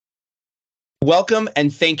Welcome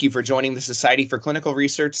and thank you for joining the Society for Clinical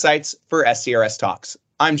Research Sites for SCRS Talks.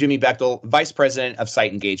 I'm Jimmy Bechtel, Vice President of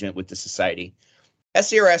Site Engagement with the Society.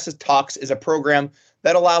 SCRS Talks is a program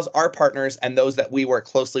that allows our partners and those that we work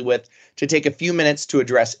closely with to take a few minutes to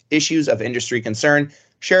address issues of industry concern,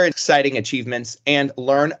 share exciting achievements, and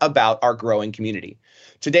learn about our growing community.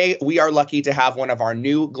 Today, we are lucky to have one of our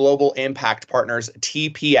new global impact partners,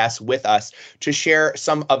 TPS, with us to share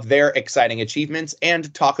some of their exciting achievements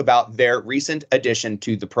and talk about their recent addition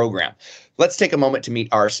to the program. Let's take a moment to meet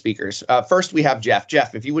our speakers. First, we have Jeff.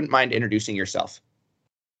 Jeff, if you wouldn't mind introducing yourself.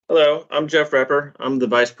 Hello, I'm Jeff Repper. I'm the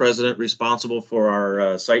Vice President responsible for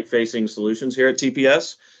our site-facing solutions here at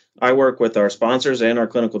TPS. I work with our sponsors and our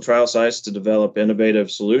clinical trial sites to develop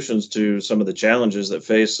innovative solutions to some of the challenges that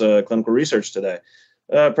face clinical research today.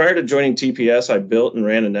 Prior to joining TPS, I built and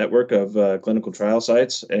ran a network of clinical trial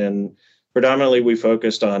sites, and predominantly we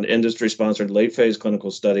focused on industry-sponsored late-phase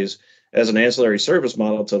clinical studies as an ancillary service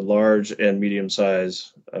model to large and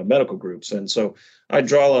medium-sized medical groups. And so I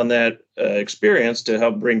draw on that experience to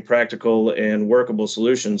help bring practical and workable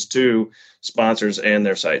solutions to sponsors and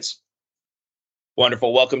their sites.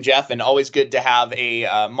 Wonderful. Welcome, Jeff. And always good to have a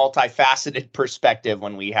multifaceted perspective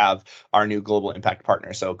when we have our new global impact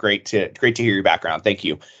partner. So great to hear your background. Thank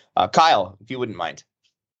you. Kyle, if you wouldn't mind.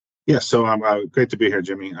 Yes, so great to be here,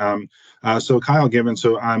 Jimmy. So Kyle Gibbons,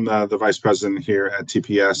 so I'm the Vice President here at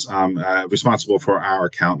TPS, responsible for our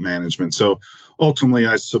account management. So ultimately,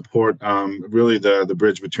 I support really the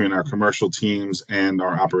bridge between our commercial teams and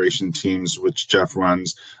our operation teams, which Jeff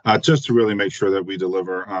runs, just to really make sure that we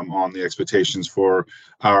deliver on the expectations for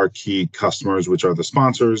our key customers, which are the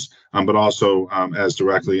sponsors, but also as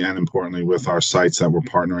directly and importantly with our sites that we're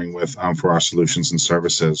partnering with for our solutions and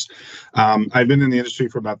services. I've been in the industry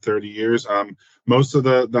for about 30 years. Most of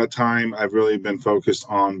that time, I've really been focused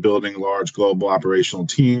on building large global operational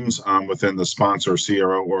teams within the sponsor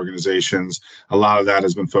CRO organizations. A lot of that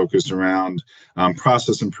has been focused around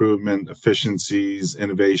process improvement, efficiencies,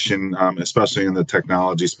 innovation, especially in the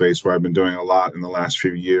technology space, where I've been doing a lot in the last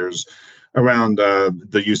few years around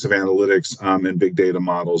the use of analytics and big data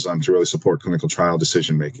models to really support clinical trial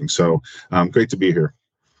decision making. So great to be here.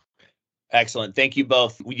 Excellent. Thank you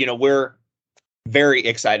both. We're very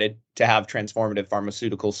excited to have Transformative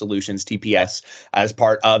Pharmaceutical Solutions, TPS, as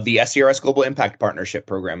part of the SCRS Global Impact Partnership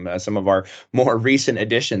Program, some of our more recent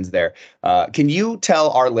additions there. Can you tell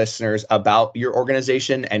our listeners about your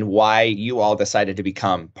organization and why you all decided to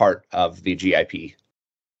become part of the GIP?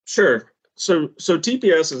 Sure. So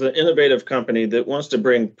TPS is an innovative company that wants to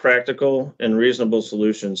bring practical and reasonable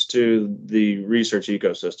solutions to the research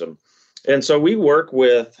ecosystem. And so we work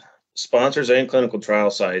with sponsors and clinical trial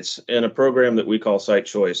sites in a program that we call Site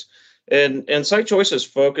Choice. And Site Choice is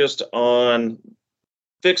focused on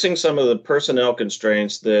fixing some of the personnel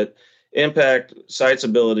constraints that impact sites'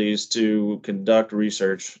 abilities to conduct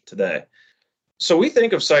research today. So we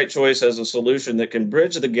think of Site Choice as a solution that can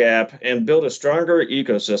bridge the gap and build a stronger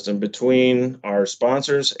ecosystem between our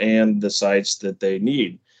sponsors and the sites that they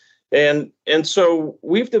need. And so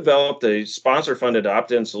we've developed a sponsor-funded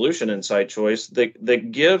opt-in solution in Site Choice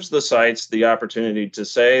that gives the sites the opportunity to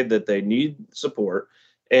say that they need support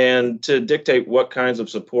and to dictate what kinds of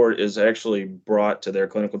support is actually brought to their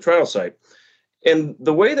clinical trial site. And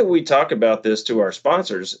the way that we talk about this to our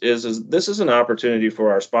sponsors is this is an opportunity for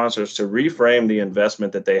our sponsors to reframe the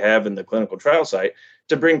investment that they have in the clinical trial site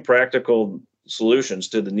to bring practical solutions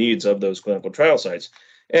to the needs of those clinical trial sites.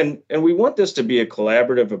 And we want this to be a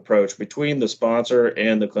collaborative approach between the sponsor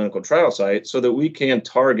and the clinical trial site so that we can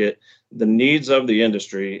target the needs of the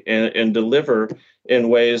industry and deliver in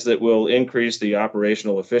ways that will increase the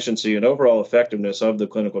operational efficiency and overall effectiveness of the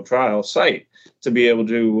clinical trial site to be able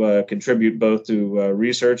to contribute both to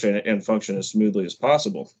research and function as smoothly as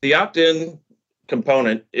possible. The opt-in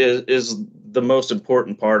component is the most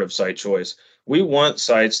important part of Site Choice. We want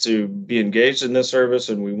sites to be engaged in this service,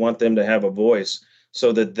 and we want them to have a voice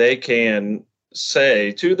so that they can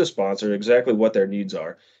say to the sponsor exactly what their needs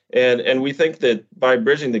are. And we think that by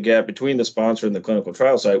bridging the gap between the sponsor and the clinical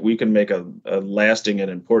trial site, we can make a lasting and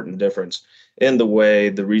important difference in the way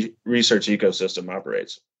the research ecosystem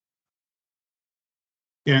operates.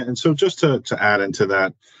 Yeah, and so just to add into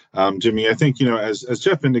that, Jimmy, I think, as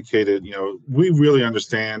Jeff indicated, we really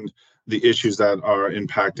understand the issues that are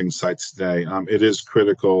impacting sites today. It is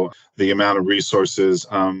critical, the amount of resources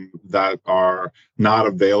that are not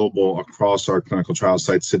available across our clinical trial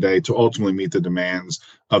sites today to ultimately meet the demands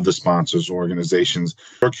of the sponsors organizations.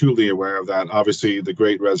 We're acutely aware of that. Obviously, the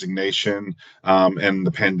Great Resignation and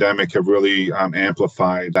the pandemic have really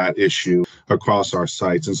amplified that issue across our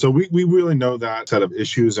sites. And so we really know that set of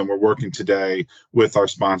issues, and we're working today with our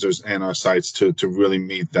sponsors and our sites to really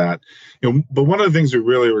meet that. But one of the things we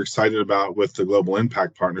really are excited about with the Global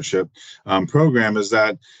Impact Partnership program is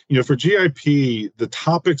that, for GIP, the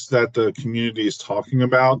topics that the community is talking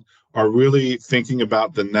about are really thinking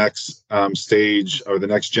about the next stage or the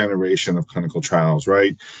next generation of clinical trials,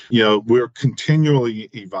 right? We're continually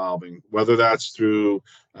evolving, whether that's through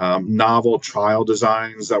novel trial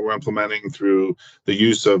designs that we're implementing, through the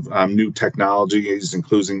use of new technologies,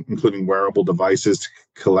 including wearable devices to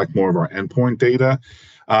collect more of our endpoint data.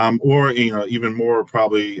 Or even more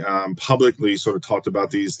probably publicly sort of talked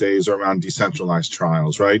about these days around decentralized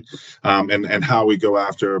trials, right? And how we go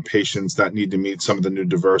after patients that need to meet some of the new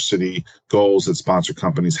diversity goals that sponsor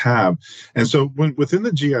companies have. And so within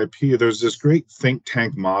the GIP, there's this great think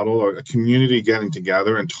tank model, or a community getting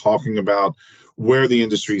together and talking about where the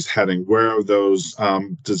industry is heading, where are those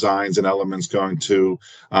designs and elements going to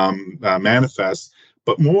manifest.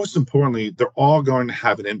 But most importantly, they're all going to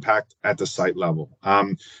have an impact at the site level.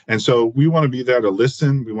 And so we want to be there to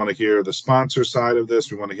listen. We want to hear the sponsor side of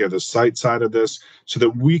this. We want to hear the site side of this so that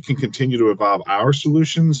we can continue to evolve our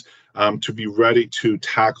solutions to be ready to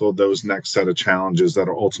tackle those next set of challenges that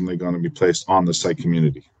are ultimately going to be placed on the site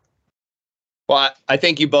community. Well, I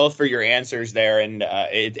thank you both for your answers there. And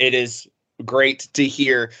it is great to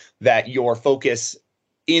hear that your focus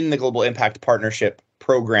in the Global Impact Partnership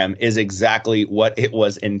program is exactly what it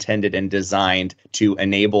was intended and designed to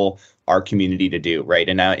enable our community to do, right?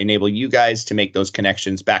 And enable you guys to make those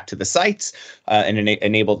connections back to the sites and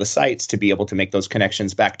enable the sites to be able to make those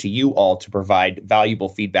connections back to you all to provide valuable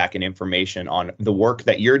feedback and information on the work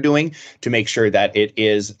that you're doing to make sure that it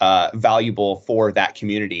is valuable for that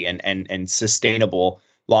community and sustainable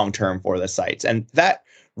long-term for the sites. And that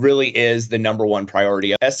really is the number one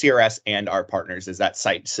priority of SCRS and our partners, is that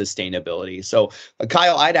site sustainability. So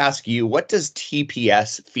Kyle, I'd ask you, what does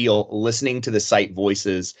TPS feel listening to the site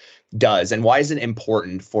voices does, and why is it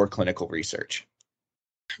important for clinical research?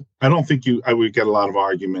 I don't think I would get a lot of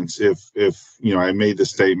arguments if I made the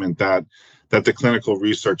statement that the clinical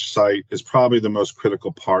research site is probably the most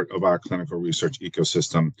critical part of our clinical research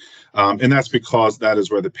ecosystem. And that's because that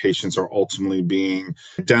is where the patients are ultimately being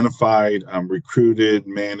identified, recruited,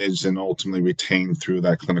 managed, and ultimately retained through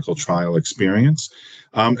that clinical trial experience.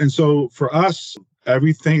 And so for us,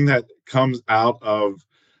 everything that comes out of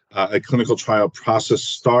a clinical trial process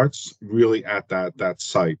starts really at that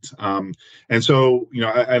site. And so,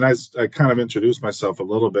 and as I kind of introduced myself a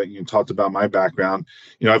little bit, you talked about my background,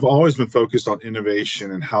 I've always been focused on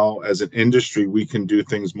innovation and how, as an industry, we can do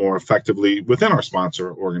things more effectively within our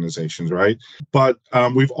sponsor organizations, right? But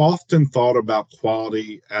we've often thought about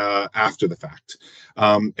quality after the fact.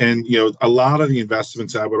 And, a lot of the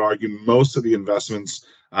investments, I would argue, most of the investments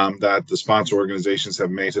that the sponsor organizations have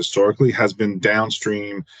made historically has been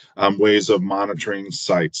downstream ways of monitoring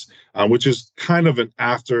sites, which is kind of an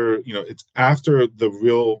after, it's after the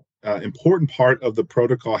real important part of the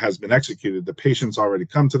protocol has been executed. The patient's already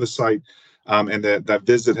come to the site and that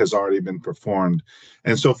visit has already been performed.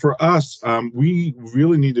 And so for us, we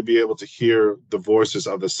really need to be able to hear the voices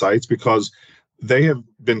of the sites, because they have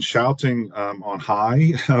been shouting on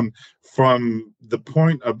high from the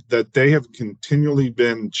point of that they have continually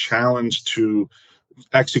been challenged to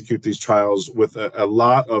execute these trials with a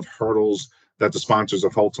lot of hurdles that the sponsors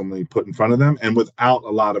have ultimately put in front of them, and without a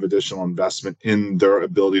lot of additional investment in their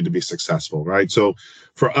ability to be successful, right? So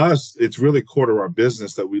for us, it's really core to our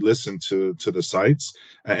business that we listen to the sites,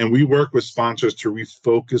 and we work with sponsors to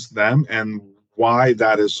refocus them and why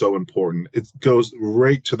that is so important. It goes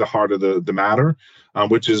right to the heart of the matter,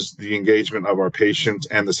 which is the engagement of our patients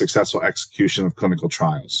and the successful execution of clinical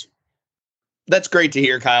trials. That's great to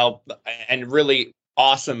hear, Kyle, and really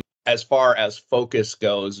awesome as far as focus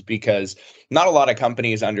goes, because not a lot of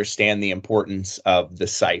companies understand the importance of the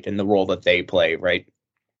site and the role that they play, right?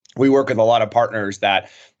 We work with a lot of partners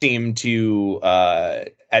that seem to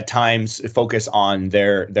at times focus on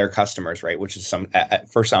their customers, right? Which is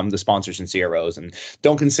for some the sponsors and CROs, and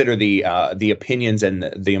don't consider the opinions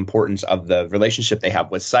and the importance of the relationship they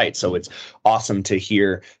have with sites. So it's awesome to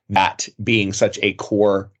hear that being such a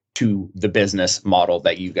core to the business model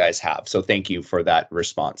that you guys have. So thank you for that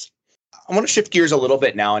response. I want to shift gears a little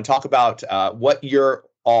bit now and talk about what your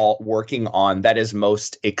all working on that is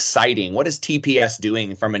most exciting? What is TPS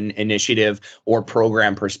doing from an initiative or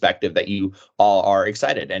program perspective that you all are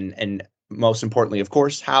excited? And most importantly, of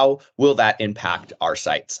course, how will that impact our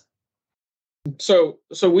sites? So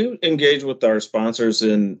we engage with our sponsors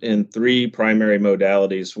in three primary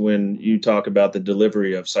modalities when you talk about the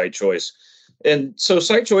delivery of site choice. And so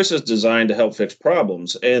site choice is designed to help fix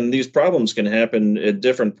problems, and these problems can happen at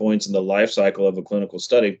different points in the life cycle of a clinical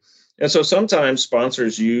study. And so sometimes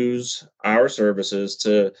sponsors use our services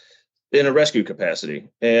to in a rescue capacity,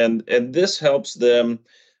 and this helps them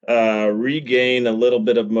regain a little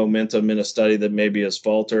bit of momentum in a study that maybe has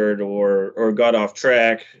faltered or got off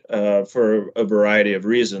track for a variety of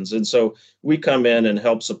reasons. And so we come in and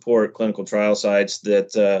help support clinical trial sites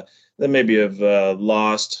that maybe have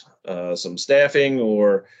lost some staffing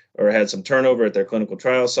or had some turnover at their clinical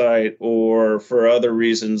trial site, or for other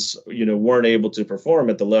reasons, weren't able to perform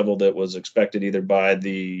at the level that was expected either by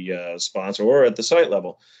the sponsor or at the site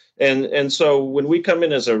level. And so when we come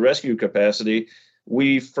in as a rescue capacity,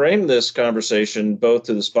 we frame this conversation both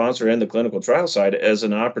to the sponsor and the clinical trial side as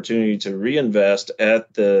an opportunity to reinvest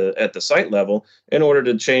at the site level in order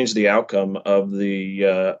to change the outcome of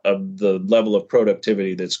the level of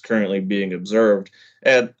productivity that's currently being observed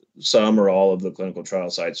at some or all of the clinical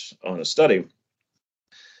trial sites on a study.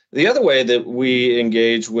 The other way that we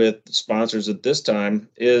engage with sponsors at this time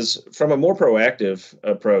is from a more proactive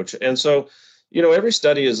approach. And so every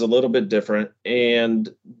study is a little bit different,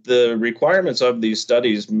 and the requirements of these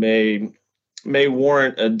studies may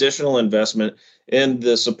warrant additional investment in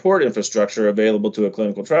the support infrastructure available to a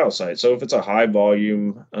clinical trial site. So if it's a high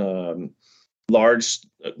volume, large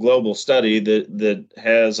global study that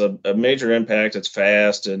has a major impact, it's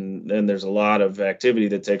fast, and there's a lot of activity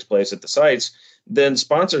that takes place at the sites, then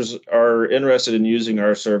sponsors are interested in using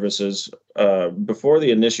our services before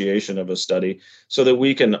the initiation of a study so that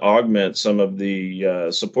we can augment some of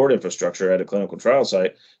the support infrastructure at a clinical trial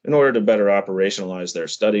site in order to better operationalize their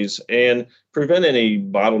studies and prevent any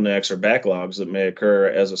bottlenecks or backlogs that may occur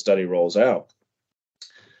as a study rolls out.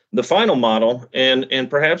 The final model, and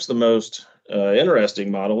perhaps the most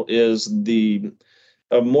interesting model, is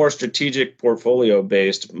a more strategic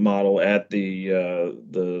portfolio-based model at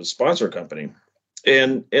the sponsor company.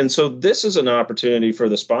 And so this is an opportunity for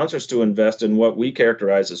the sponsors to invest in what we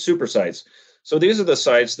characterize as super sites. So these are the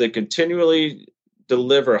sites that continually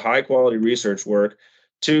deliver high quality research work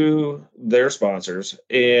to their sponsors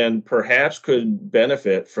and perhaps could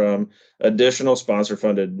benefit from additional sponsor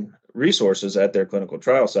funded resources at their clinical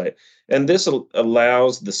trial site. And this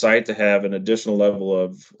allows the site to have an additional level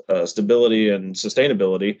of stability and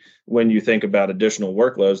sustainability when you think about additional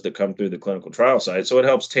workloads that come through the clinical trial site. So it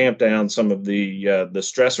helps tamp down some of the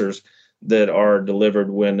stressors that are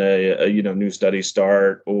delivered when a new studies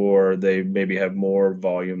start, or they maybe have more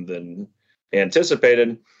volume than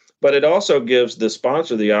anticipated. But it also gives the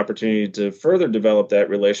sponsor the opportunity to further develop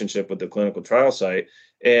that relationship with the clinical trial site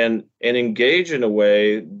and engage in a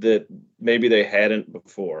way that maybe they hadn't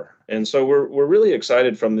before. And so we're really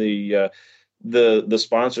excited from the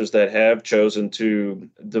sponsors that have chosen to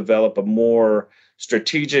develop a more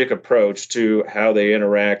strategic approach to how they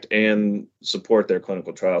interact and support their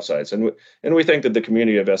clinical trial sites. And we think that the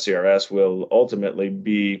community of SCRS will ultimately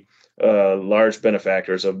be large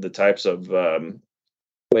benefactors of the types of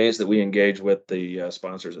ways that we engage with the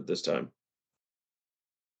sponsors at this time.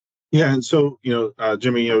 Yeah, and so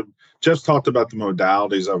Jimmy, Jeff's talked about the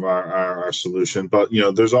modalities of our solution, but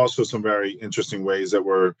there's also some very interesting ways that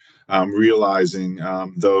we're realizing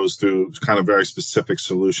those through kind of very specific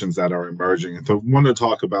solutions that are emerging. And so I want to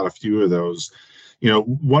talk about a few of those.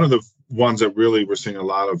 One of the ones that really we're seeing a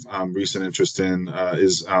lot of recent interest in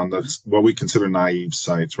is what we consider naive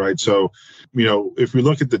sites, right? So, if we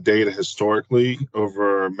look at the data historically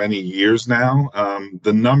over many years now,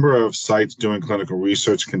 the number of sites doing clinical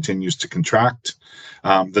research continues to contract.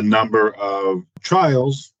 The number of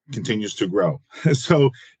trials continues to grow.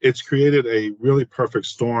 So it's created a really perfect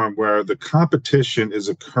storm where the competition is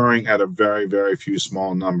occurring at a very, very few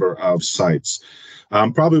small number of sites.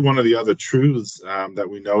 Probably one of the other truths that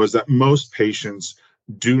we know is that most patients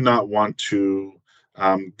do not want to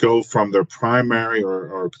go from their primary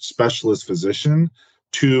or specialist physician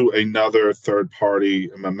to another third-party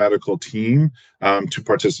medical team to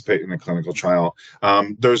participate in a clinical trial.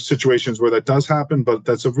 There's situations where that does happen, but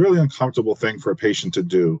that's a really uncomfortable thing for a patient to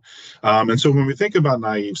do. And so when we think about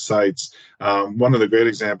naive sites, one of the great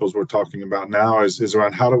examples we're talking about now is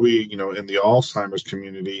around how do we, in the Alzheimer's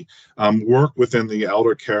community, work within the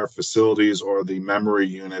elder care facilities or the memory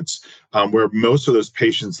units where most of those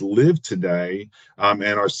patients live today and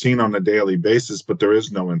are seen on a daily basis, but there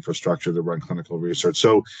is no infrastructure to run clinical research.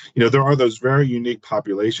 So, there are those very unique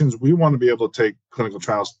populations. We want to be able to take clinical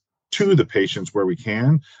trials to the patients where we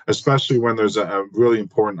can, especially when there's a really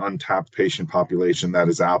important untapped patient population that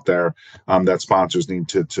is out there that sponsors need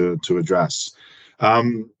to address.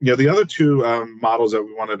 The other two models that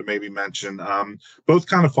we wanted to maybe mention, both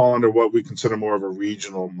kind of fall under what we consider more of a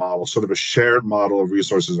regional model, sort of a shared model of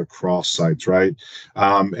resources across sites, right?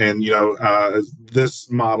 This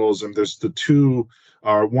models, and there's the two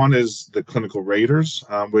are, one is the clinical raters,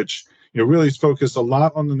 which really is focused a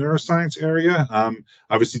lot on the neuroscience area.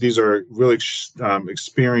 Obviously, these are really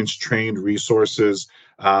experienced, trained resources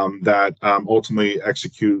that ultimately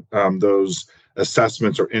execute those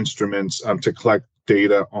assessments or instruments to collect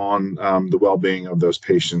data on the well-being of those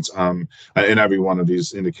patients. And every one of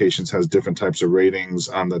these indications has different types of ratings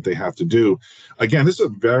that they have to do. Again, this is a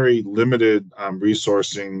very limited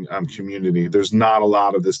resourcing community. There's not a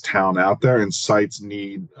lot of this town out there, and sites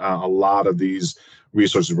need a lot of these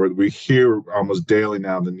resources. We hear almost daily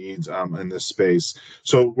now the needs in this space.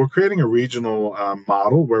 So we're creating a regional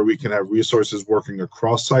model where we can have resources working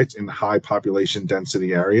across sites in high population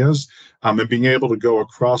density areas and being able to go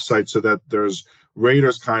across sites so that there's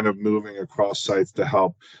raters kind of moving across sites to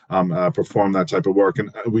help perform that type of work.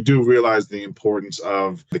 And we do realize the importance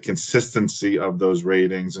of the consistency of those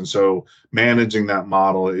ratings. And so managing that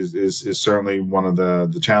model is certainly one of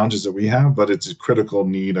the challenges that we have, but it's a critical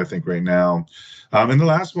need, I think, right now. And the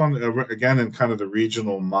last one, again, in kind of the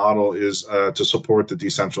regional model, is to support the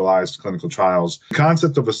decentralized clinical trials. The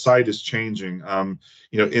concept of a site is changing.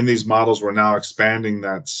 In these models, we're now expanding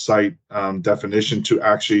that site definition to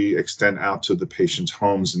actually extend out to the patient's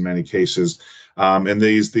homes in many cases. And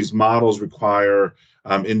these models require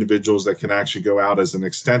individuals that can actually go out as an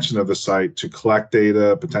extension of the site to collect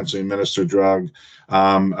data, potentially administer drug,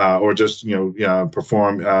 or just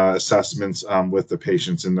perform assessments with the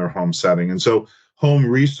patients in their home setting. And so home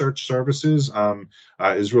research services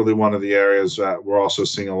is really one of the areas that we're also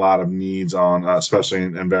seeing a lot of needs on, especially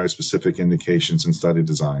in very specific indications and study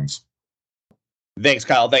designs. Thanks,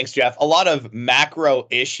 Kyle. Thanks, Jeff. A lot of macro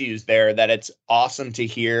issues there that it's awesome to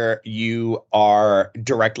hear you are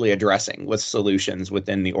directly addressing with solutions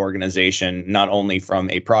within the organization, not only from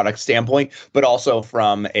a product standpoint, but also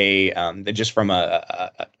from a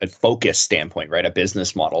focus standpoint, right? A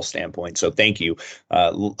business model standpoint. So thank you.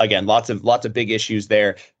 Again, lots of big issues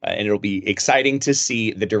there, and it'll be exciting to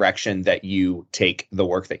see the direction that you take the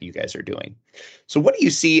work that you guys are doing. So what do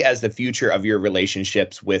you see as the future of your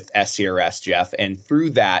relationships with SCRS, Jeff, and through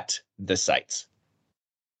that, the sites?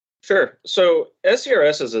 Sure. So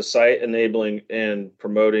SCRS is a site enabling and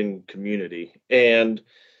promoting community. And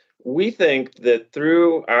we think that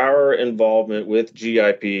through our involvement with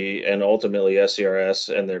GIP and ultimately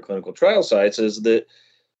SCRS and their clinical trial sites is that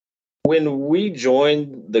when we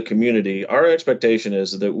join the community, our expectation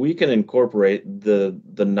is that we can incorporate the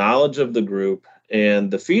knowledge of the group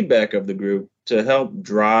and the feedback of the group to help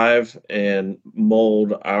drive and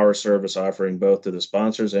mold our service offering both to the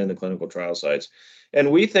sponsors and the clinical trial sites.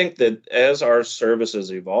 And we think that as our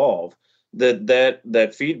services evolve,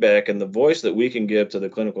 that feedback and the voice that we can give to the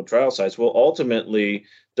clinical trial sites will ultimately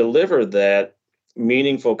deliver that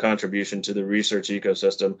meaningful contribution to the research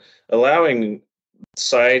ecosystem, allowing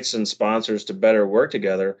sites and sponsors to better work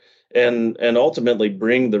together and ultimately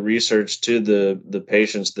bring the research to the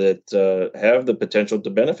patients that have the potential to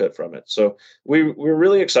benefit from it. So we're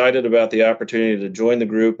really excited about the opportunity to join the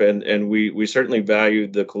group, and we certainly value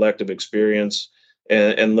the collective experience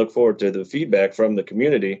and look forward to the feedback from the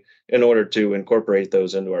community in order to incorporate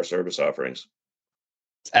those into our service offerings.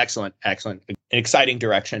 Excellent. An exciting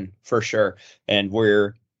direction for sure. And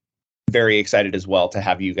we're very excited as well to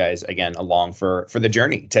have you guys again along for the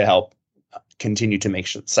journey to help continue to make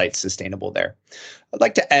sites sustainable there. I'd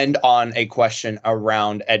like to end on a question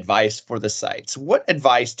around advice for the sites. What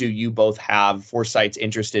advice do you both have for sites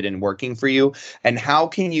interested in working for you, and how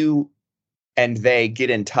can you and they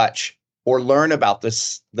get in touch or learn about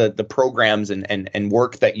the programs and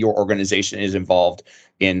work that your organization is involved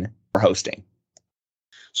in hosting?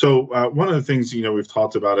 So one of the things, we've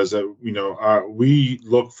talked about is that, we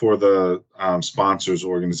look for the sponsors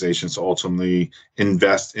organizations to ultimately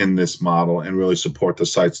invest in this model and really support the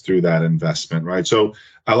sites through that investment, right? So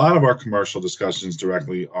a lot of our commercial discussions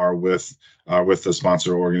directly are with the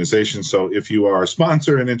sponsor organization. So if you are a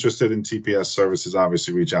sponsor and interested in TPS services,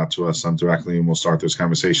 obviously reach out to us directly and we'll start those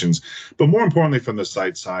conversations. But more importantly, from the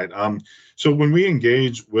site side, so when we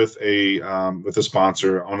engage with a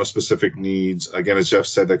sponsor on a specific needs, again, as Jeff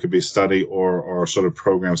said, that could be study or sort of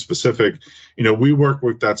program specific. We work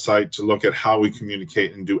with that site to look at how we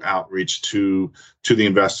communicate and do outreach to the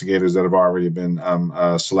investigators that have already been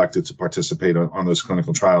selected to participate on those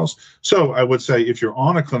clinical trials. So I would say if you're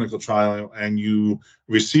on a clinical trial and you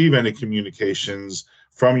receive any communications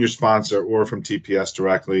from your sponsor or from TPS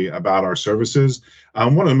directly about our services,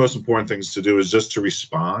 one of the most important things to do is just to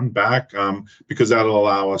respond back, because that'll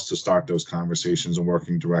allow us to start those conversations and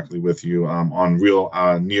working directly with you on real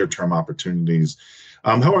near-term opportunities.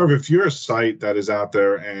 However, if you're a site that is out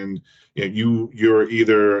there and you're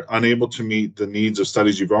either unable to meet the needs of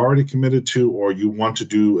studies you've already committed to, or you want to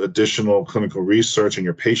do additional clinical research and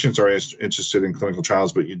your patients are interested in clinical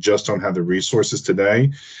trials, but you just don't have the resources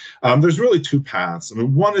today, there's really two paths. I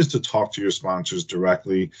mean, one is to talk to your sponsors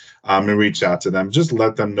directly and reach out to them. Just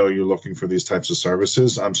let them know you're looking for these types of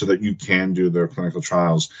services so that you can do their clinical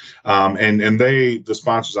trials. And the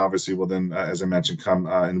sponsors obviously will then, as I mentioned, come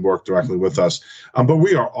and work directly with us. But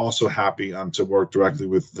we are also happy to work directly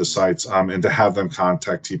with the sites and to have them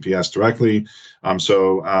contact TPS directly.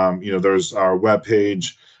 There's our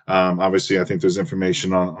webpage. Obviously, I think there's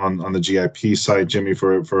information on the GIP site, Jimmy,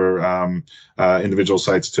 for individual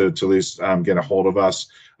sites to at least get a hold of us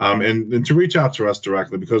and to reach out to us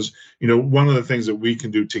directly, because one of the things that we can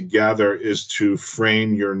do together is to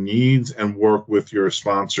frame your needs and work with your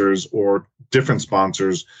sponsors or different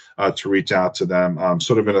sponsors to reach out to them,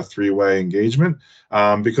 sort of in a three-way engagement,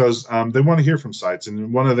 because they want to hear from sites.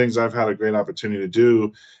 And one of the things I've had a great opportunity to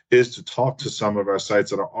do is to talk to some of our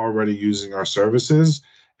sites that are already using our services.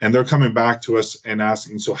 And they're coming back to us and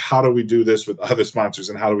asking, so how do we do this with other sponsors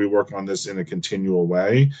and how do we work on this in a continual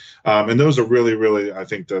way? And those are really, really, I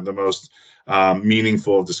think, the most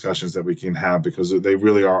meaningful discussions that we can have, because they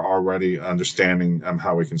really are already understanding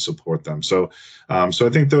how we can support them. So I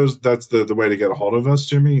think that's the way to get a hold of us,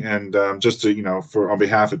 Jimmy. And just to, on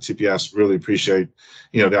behalf of TPS, really appreciate,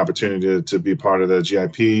 the opportunity to be part of the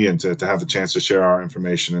GIP and to have the chance to share our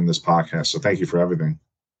information in this podcast. So thank you for everything.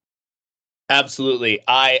 Absolutely.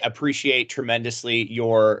 I appreciate tremendously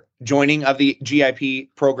your joining of the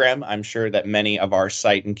GIP program. I'm sure that many of our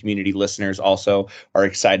site and community listeners also are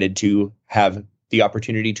excited to have the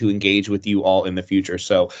opportunity to engage with you all in the future.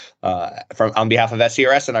 So on behalf of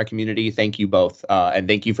SCRS and our community, thank you both. And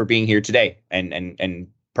thank you for being here today and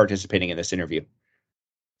participating in this interview.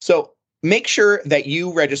 So make sure that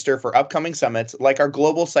you register for upcoming summits like our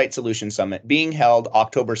Global Site Solutions Summit being held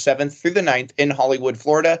October 7th through the 9th in Hollywood,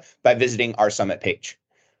 Florida by visiting our summit page.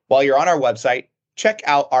 While you're on our website, check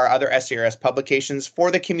out our other SCRS publications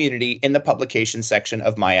for the community in the publications section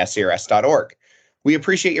of myscrs.org. We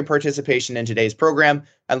appreciate your participation in today's program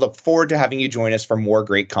and look forward to having you join us for more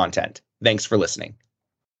great content. Thanks for listening.